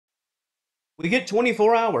We get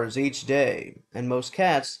 24 hours each day, and most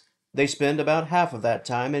cats, they spend about half of that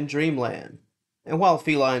time in dreamland. And while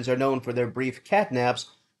felines are known for their brief cat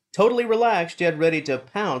naps, totally relaxed yet ready to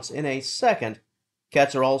pounce in a second,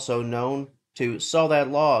 cats are also known to saw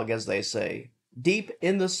that log, as they say, deep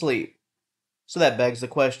in the sleep. So that begs the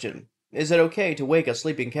question, is it okay to wake a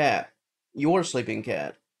sleeping cat? Your sleeping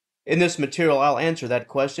cat? In this material, I'll answer that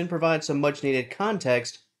question, provide some much needed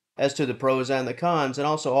context as to the pros and the cons, and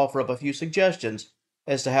also offer up a few suggestions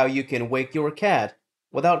as to how you can wake your cat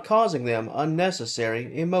without causing them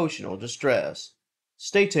unnecessary emotional distress.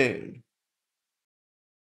 Stay tuned.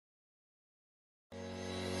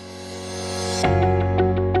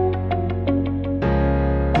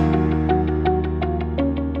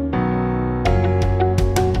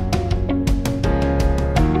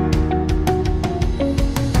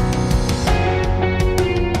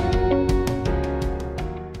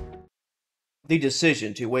 The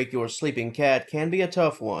decision to wake your sleeping cat can be a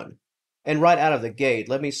tough one. And right out of the gate,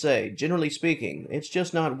 let me say, generally speaking, it's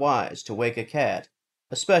just not wise to wake a cat,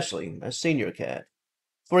 especially a senior cat.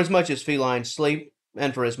 For as much as felines sleep,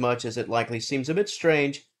 and for as much as it likely seems a bit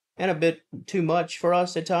strange and a bit too much for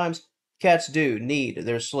us at times, cats do need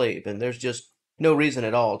their sleep, and there's just no reason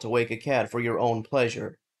at all to wake a cat for your own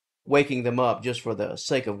pleasure. Waking them up just for the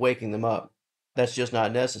sake of waking them up, that's just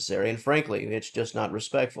not necessary, and frankly, it's just not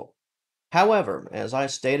respectful. However, as I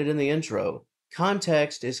stated in the intro,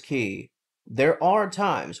 context is key. There are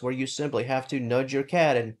times where you simply have to nudge your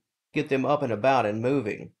cat and get them up and about and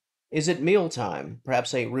moving. Is it mealtime?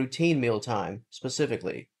 Perhaps a routine mealtime,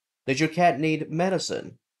 specifically. Does your cat need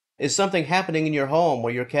medicine? Is something happening in your home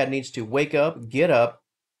where your cat needs to wake up, get up,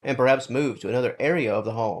 and perhaps move to another area of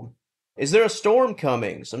the home? Is there a storm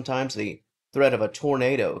coming? Sometimes the threat of a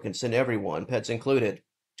tornado can send everyone, pets included,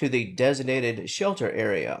 to the designated shelter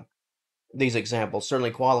area. These examples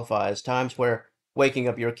certainly qualify as times where waking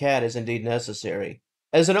up your cat is indeed necessary.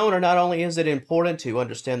 As an owner, not only is it important to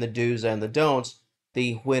understand the do's and the don'ts,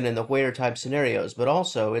 the when and the where type scenarios, but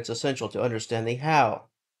also it's essential to understand the how.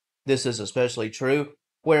 This is especially true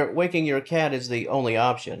where waking your cat is the only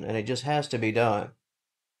option and it just has to be done.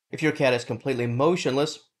 If your cat is completely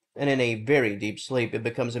motionless and in a very deep sleep, it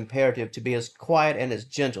becomes imperative to be as quiet and as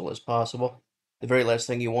gentle as possible. The very last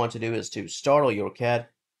thing you want to do is to startle your cat,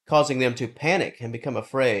 causing them to panic and become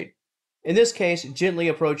afraid. In this case, gently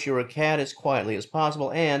approach your cat as quietly as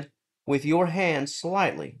possible and, with your hand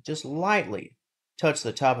slightly, just lightly, touch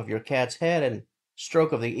the top of your cat's head and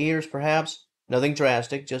stroke of the ears, perhaps. Nothing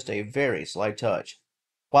drastic, just a very slight touch.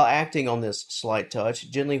 While acting on this slight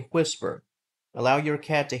touch, gently whisper. Allow your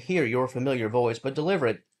cat to hear your familiar voice, but deliver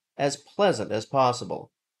it as pleasant as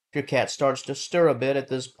possible. If your cat starts to stir a bit at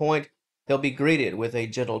this point, they'll be greeted with a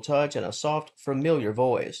gentle touch and a soft, familiar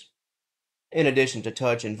voice. In addition to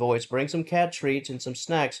touch and voice, bring some cat treats and some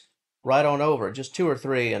snacks right on over, just two or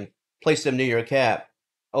three, and place them near your cat.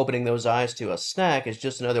 Opening those eyes to a snack is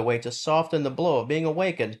just another way to soften the blow of being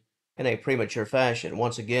awakened in a premature fashion.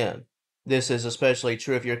 Once again, this is especially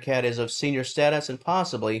true if your cat is of senior status and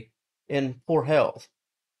possibly in poor health.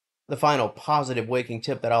 The final positive waking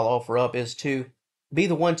tip that I'll offer up is to be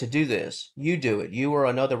the one to do this. You do it. You or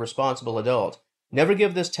another responsible adult. Never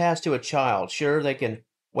give this task to a child. Sure, they can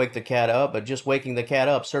wake the cat up, but just waking the cat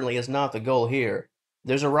up certainly is not the goal here.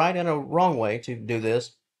 There's a right and a wrong way to do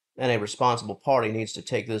this, and a responsible party needs to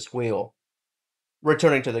take this wheel.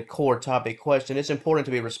 Returning to the core topic question, it's important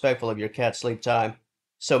to be respectful of your cat's sleep time.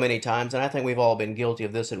 So many times, and I think we've all been guilty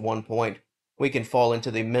of this at one point, we can fall into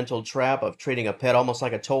the mental trap of treating a pet almost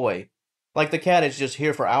like a toy. Like the cat is just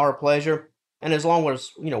here for our pleasure, and as long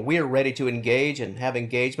as, we're ready to engage and have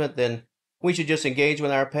engagement, then we should just engage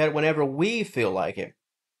with our pet whenever we feel like it.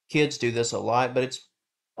 Kids do this a lot, but it's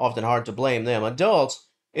often hard to blame them. Adults,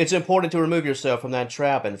 it's important to remove yourself from that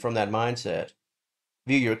trap and from that mindset.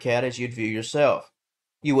 View your cat as you'd view yourself.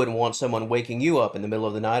 You wouldn't want someone waking you up in the middle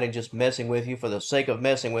of the night and just messing with you for the sake of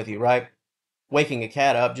messing with you, right? Waking a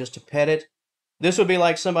cat up just to pet it. This would be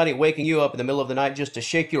like somebody waking you up in the middle of the night just to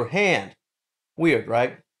shake your hand. Weird,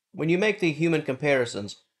 right? When you make the human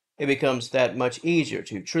comparisons, it becomes that much easier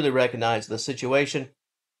to truly recognize the situation,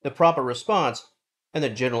 the proper response, and the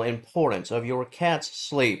general importance of your cat's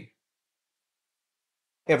sleep.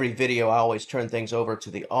 Every video, I always turn things over to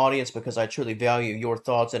the audience because I truly value your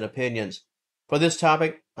thoughts and opinions. For this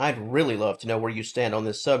topic, I'd really love to know where you stand on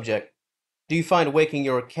this subject. Do you find waking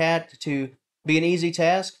your cat to be an easy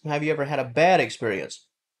task? Have you ever had a bad experience,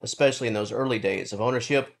 especially in those early days of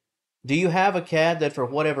ownership? Do you have a cat that for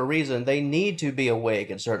whatever reason they need to be awake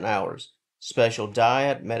at certain hours? Special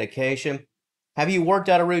diet, medication? Have you worked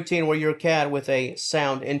out a routine where your cat with a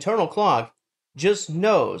sound internal clock just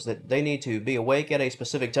knows that they need to be awake at a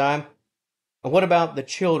specific time? And what about the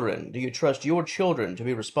children? Do you trust your children to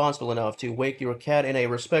be responsible enough to wake your cat in a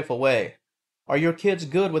respectful way? Are your kids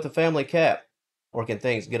good with the family cat? Or can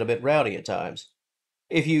things get a bit rowdy at times?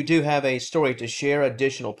 If you do have a story to share,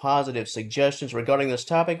 additional positive suggestions regarding this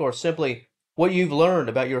topic, or simply what you've learned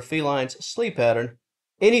about your feline's sleep pattern,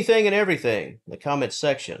 anything and everything in the comments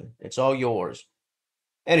section, it's all yours.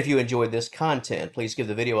 And if you enjoyed this content, please give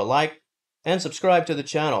the video a like and subscribe to the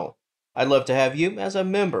channel. I'd love to have you as a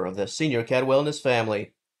member of the Senior Cat Wellness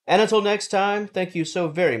family. And until next time, thank you so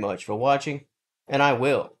very much for watching, and I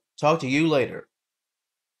will talk to you later.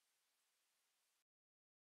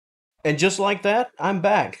 And just like that, I'm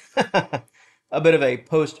back. A bit of a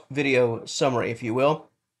post-video summary, if you will.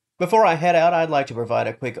 Before I head out, I'd like to provide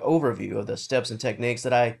a quick overview of the steps and techniques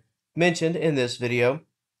that I mentioned in this video.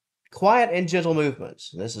 Quiet and gentle movements.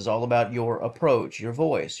 This is all about your approach, your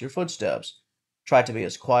voice, your footsteps. Try to be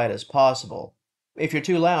as quiet as possible. If you're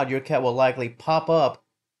too loud, your cat will likely pop up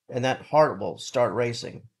and that heart will start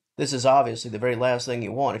racing. This is obviously the very last thing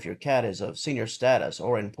you want if your cat is of senior status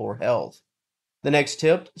or in poor health. The next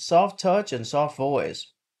tip, soft touch and soft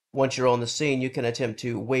voice. Once you're on the scene, you can attempt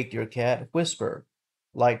to wake your cat, whisper.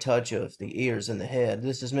 Light touch of the ears and the head.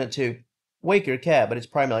 This is meant to wake your cat, but it's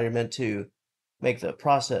primarily meant to make the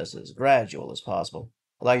process as gradual as possible.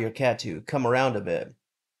 Allow your cat to come around a bit.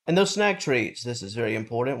 And those snack treats, this is very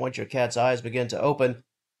important. Once your cat's eyes begin to open,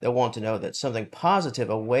 they'll want to know that something positive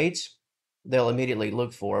awaits. They'll immediately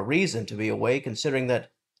look for a reason to be awake, considering that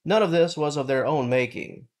none of this was of their own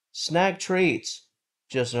making. Snack treats,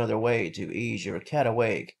 just another way to ease your cat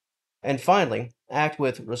awake. And finally, act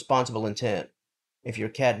with responsible intent. If your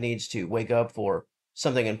cat needs to wake up for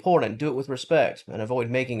something important, do it with respect and avoid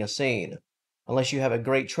making a scene. Unless you have a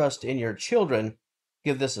great trust in your children,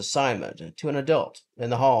 give this assignment to an adult in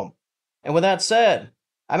the home. And with that said,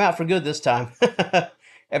 I'm out for good this time.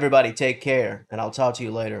 Everybody take care, and I'll talk to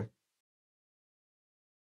you later.